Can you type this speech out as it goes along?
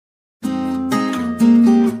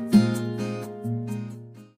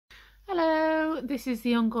this is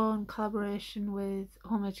the ongoing collaboration with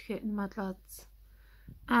Home Educating Madlads.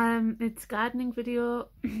 It's a gardening video,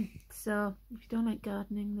 so if you don't like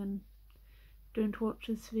gardening then don't watch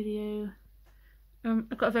this video.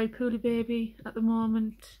 I've got a very poorly baby at the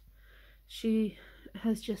moment. She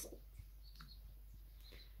has just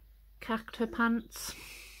cacked her pants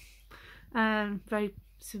very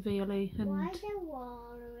severely,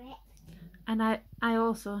 and I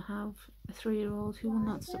also have a 3-year-old who will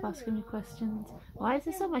not stop asking me questions. Why is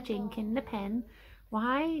there so much ink in the pen?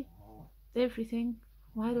 Why everything?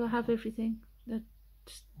 Why do I have everything?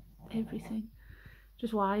 Just everything.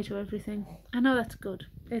 Just why to everything. I know that's good.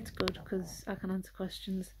 It's good because I can answer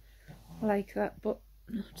questions like that, but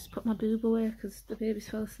just put my boob away because the baby's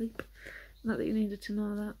fell asleep. Not that you needed to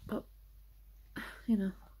know that, but you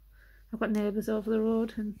know, I've got neighbours over the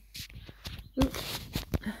road and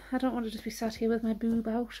I don't want to just be sat here with my boob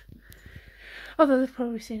out. Although they've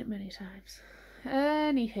probably seen it many times.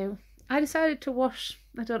 Anywho, I decided to wash,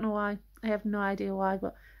 I don't know why, I have no idea why,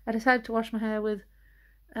 but I decided to wash my hair with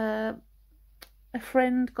a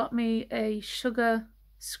friend got me a sugar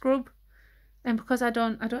scrub, and because I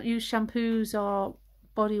don't use shampoos or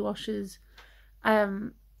body washes, I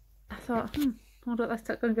thought, I wonder what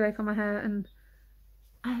that's going to be like on my hair, and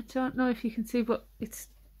I don't know if you can see, but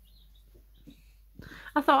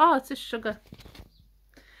I thought, oh, it's just sugar.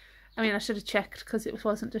 I mean, I should have checked because it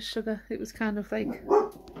wasn't just sugar, it was kind of like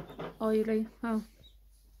oily. Oh.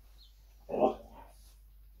 Oh.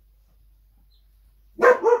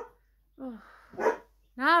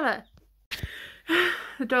 Nala!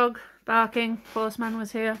 The dog barking, postman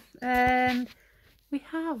was here, and I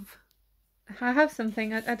have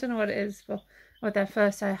something, I don't know what it is, but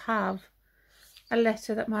first I have a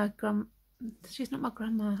letter that my she's not my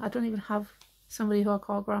grandma, I don't even have somebody who I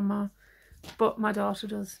call grandma, but my daughter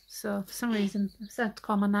does, so for some reason I've started to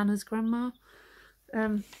call my nana's grandma.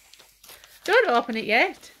 Don't open it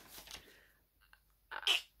yet.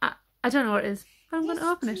 I don't know what it is, but I'm going to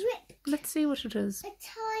open it. Let's see what it is. A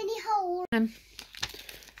tiny hole.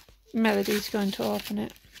 Melody's going to open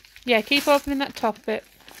it. Yeah, keep opening that top bit.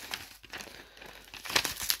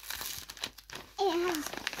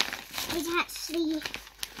 It actually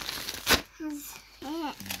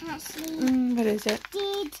what is it?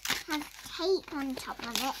 Did have tape on top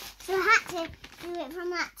of it, so I had to do it from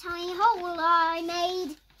that tiny hole I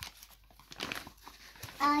made.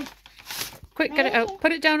 Quick, get it out.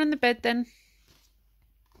 Put it down on the bed then.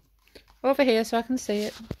 Over here so I can see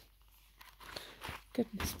it.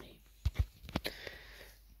 Goodness me.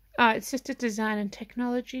 It's just a design and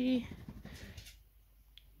technology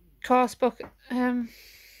course book. I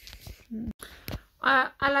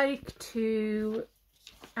like to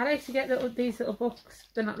get these little books.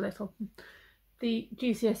 They're not little. The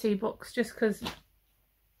GCSE books, just because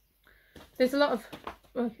there's a lot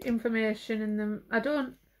of information in them. I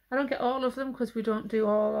don't get all of them because we don't do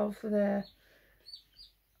all of the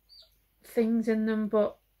things in them,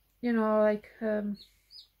 but you know, like I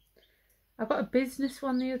got a business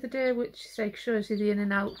one the other day which like shows you the in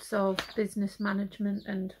and outs of business management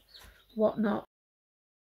and whatnot.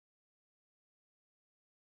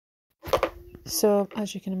 So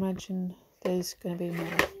as you can imagine, there's going to be no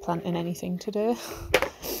planting anything today.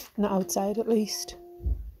 Not outside at least.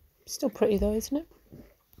 Still pretty though, isn't it?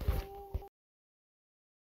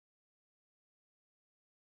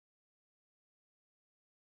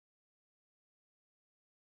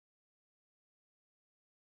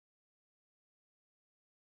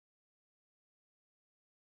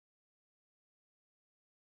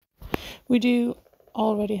 We do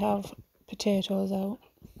already have potatoes out,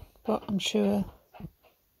 but I'm sure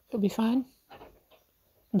it'll be fine.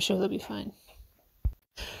 I'm sure they'll be fine.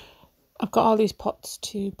 I've got all these pots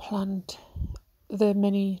to plant the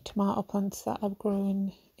mini tomato plants that I've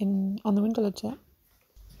grown on the window ledge there.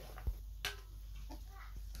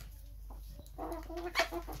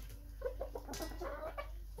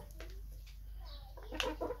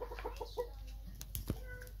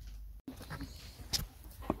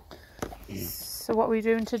 So what are we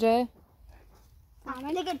doing today?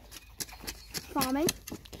 Farming again. Farming.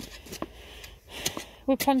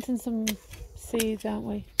 We're planting some seeds, aren't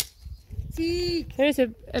we? Seeds. There's a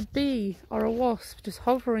bee or a wasp just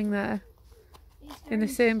hovering there in the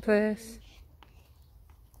same place.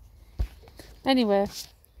 Anyway,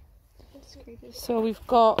 so we've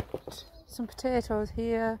got some potatoes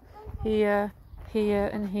here, here, here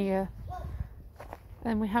and here.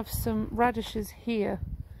 And we have some radishes here.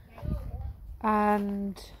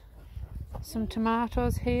 And some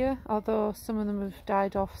tomatoes here, although some of them have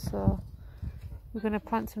died off, so we're going to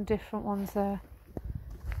plant some different ones there.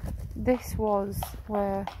 This was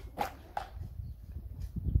where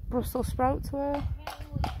Brussels sprouts were,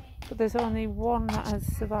 but there's only one that has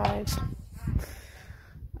survived.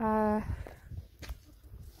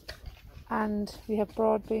 And we have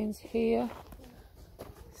broad beans here,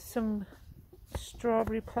 some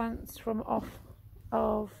strawberry plants from off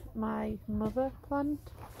of my mother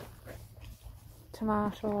plant,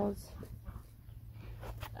 tomatoes,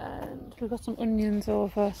 and we've got some onions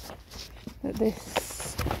over at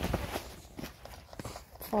this,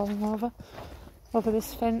 falling over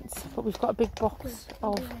this fence, but we've got a big box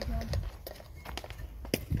of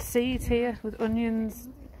seeds here with onions.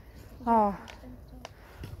 Oh,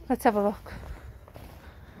 let's have a look.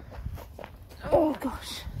 Oh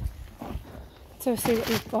gosh, let's see what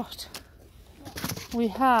we've got. We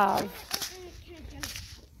have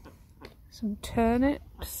some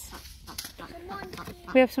turnips.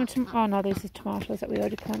 We have some oh no, these are tomatoes that we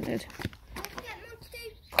already planted.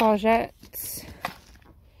 Courgettes.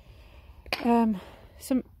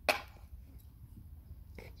 Some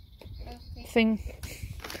thing.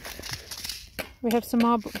 We have some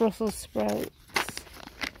more Brussels sprouts.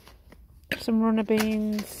 Some runner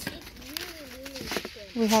beans.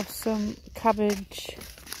 We have some cabbage.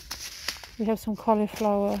 We have some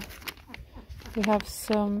cauliflower. We have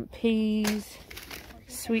some peas,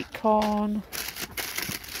 sweet corn,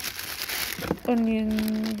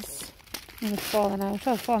 onions. And it's falling out.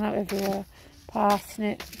 Oh, it's falling out everywhere.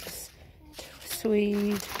 Parsnips,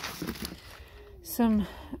 swede, some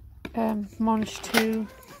mange too,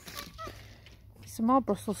 some more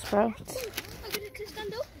Brussels sprouts.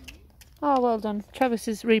 Oh, well done. Travis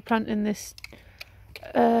is replanting this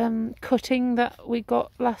cutting that we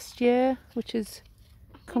got last year, which is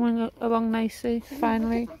coming along nicely,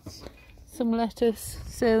 finally. Some lettuce.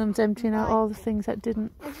 Salem's emptying out all the things that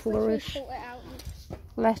didn't flourish.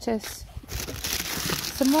 Lettuce.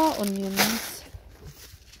 Some more onions.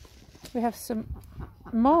 We have some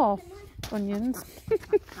more onions.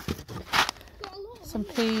 Some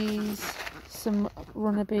peas. Some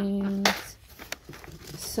runner beans.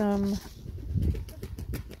 Some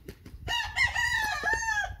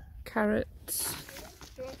carrots,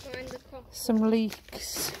 some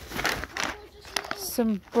leeks,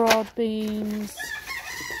 some broad beans.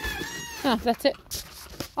 Ah, that's it.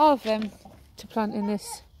 All of them to plant in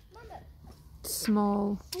this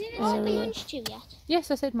small area. Mange too yet? Yes,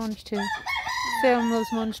 I said mange too. Salem loves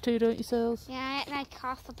mange too, don't you, Sales? Yeah, I ate like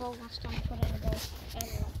half the bowl last time. Put it in a bowl.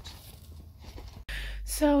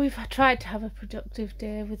 So we've tried to have a productive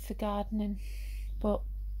day with the gardening, but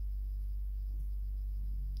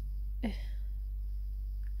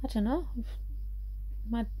I don't know,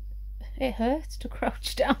 it hurts to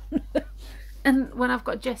crouch down. And when I've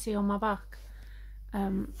got Jessie on my back,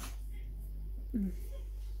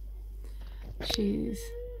 she's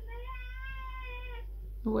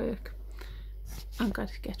awake. I'm going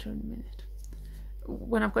to get her in a minute.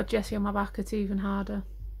 When I've got Jessie on my back, it's even harder.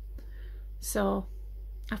 So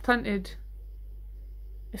I've planted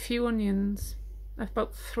a few onions. I've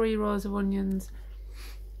about 3 rows of onions,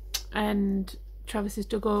 and Travis has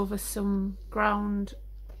dug over some ground,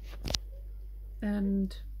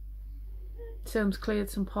 and Salem's cleared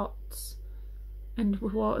some pots, and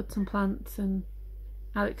we've watered some plants, and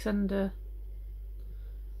Alexander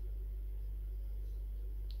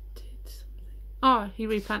did something. Oh, he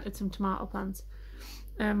replanted some tomato plants,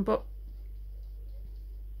 but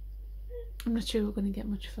I'm not sure we're going to get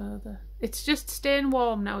much further. It's just staying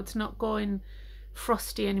warm now. It's not going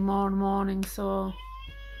frosty anymore in the morning, so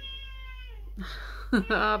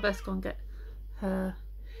I best go and get her.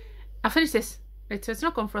 I finished this. It's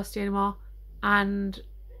not going frosty anymore, and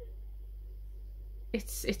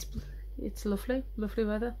it's lovely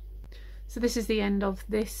weather. So this is the end of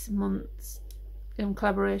this month's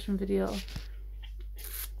collaboration video,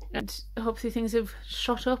 and hopefully things have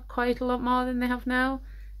shot up quite a lot more than they have now.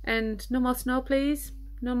 And no more snow, please.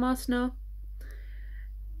 No more snow.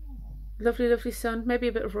 Lovely sun. Maybe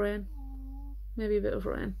a bit of rain.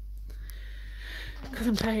 Because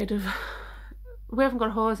I'm tired of... We haven't got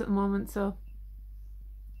a hose at the moment, so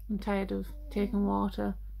I'm tired of taking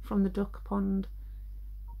water from the duck pond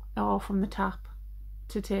or from the tap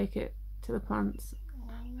to take it to the plants.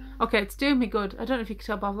 Okay, it's doing me good. I don't know if you can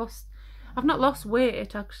tell, but I've not lost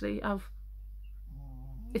weight actually.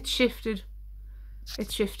 It's shifted.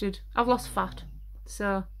 I've lost fat,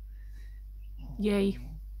 so yay.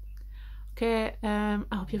 Okay, I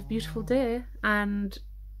hope you have a beautiful day, and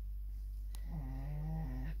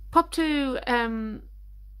pop to Home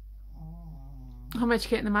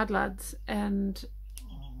Educating the Madlads and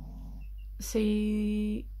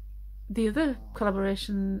see the other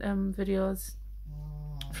collaboration videos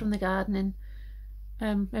from the gardening.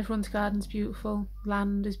 Everyone's garden's beautiful,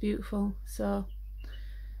 land is beautiful, so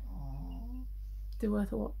they're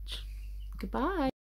worth a watch. Goodbye.